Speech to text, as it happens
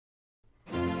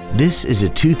This is a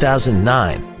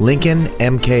 2009 Lincoln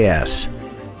MKS.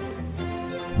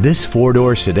 This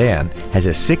four-door sedan has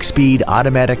a 6-speed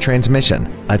automatic transmission,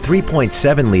 a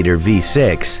 3.7-liter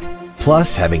V6,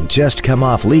 plus having just come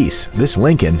off lease, this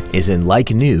Lincoln is in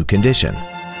like-new condition.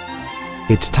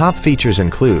 Its top features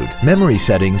include memory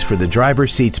settings for the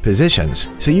driver's seat's positions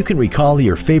so you can recall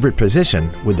your favorite position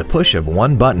with the push of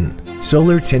one button,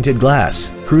 solar tinted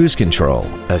glass, cruise control,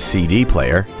 a CD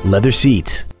player, leather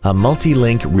seats, a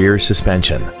multi-link rear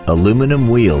suspension, aluminum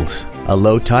wheels, a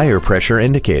low tire pressure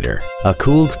indicator, a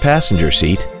cooled passenger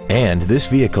seat, and this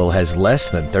vehicle has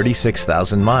less than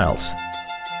 36,000 miles.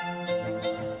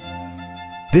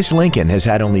 This Lincoln has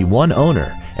had only one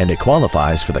owner and it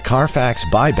qualifies for the Carfax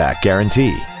buyback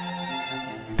guarantee.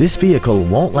 This vehicle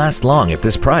won't last long at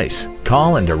this price.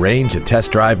 Call and arrange a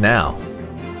test drive now.